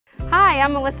Hi,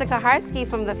 I'm Melissa Kaharski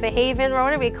from the Fairhaven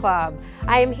Rotary Club.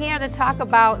 I am here to talk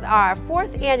about our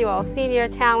 4th annual Senior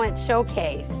Talent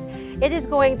Showcase. It is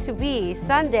going to be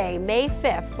Sunday, May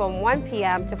 5th from 1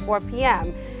 p.m. to 4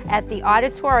 p.m. at the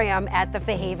auditorium at the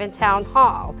Fairhaven Town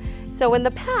Hall. So in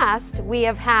the past, we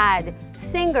have had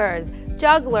singers,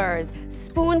 jugglers,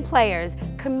 spoon players,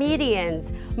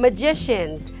 comedians,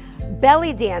 magicians,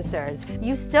 belly dancers.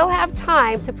 You still have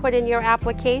time to put in your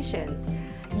applications.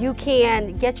 You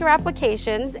can get your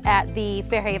applications at the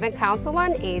Fairhaven Council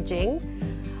on Aging,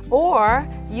 or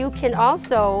you can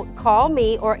also call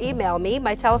me or email me.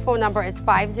 My telephone number is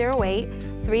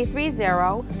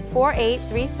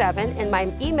 508-330-4837, and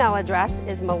my email address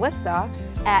is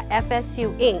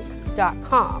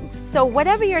melissa@fsuinc.com. So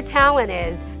whatever your talent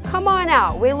is, come on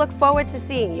out. We look forward to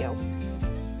seeing you.